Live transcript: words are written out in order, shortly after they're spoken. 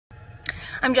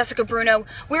I'm Jessica Bruno.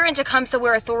 We're in Tecumseh,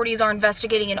 where authorities are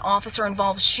investigating an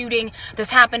officer-involved shooting.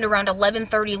 This happened around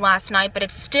 11:30 last night, but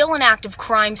it's still an active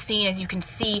crime scene. As you can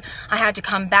see, I had to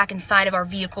come back inside of our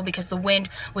vehicle because the wind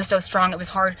was so strong it was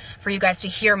hard for you guys to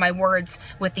hear my words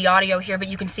with the audio here, but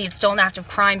you can see it's still an active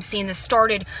crime scene. This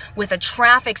started with a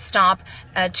traffic stop.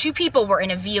 Two people were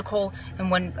in a vehicle,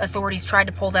 and when authorities tried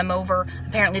to pull them over,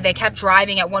 apparently they kept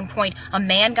driving. At one point, a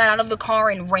man got out of the car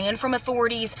and ran from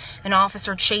authorities. An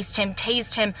officer chased him,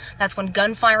 tased him. That's when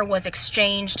gunfire was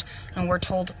exchanged, and we're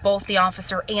told both the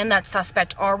officer and that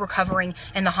suspect are recovering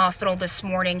in the hospital this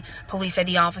morning. Police say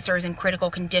the officer is in critical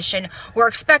condition. We're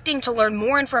expecting to learn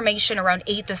more information around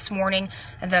 8 this morning,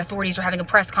 and the authorities are having a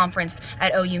press conference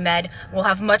at OU Med. We'll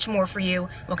have much more for you.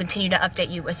 We'll continue to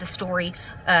update you as the story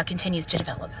continues to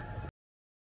develop.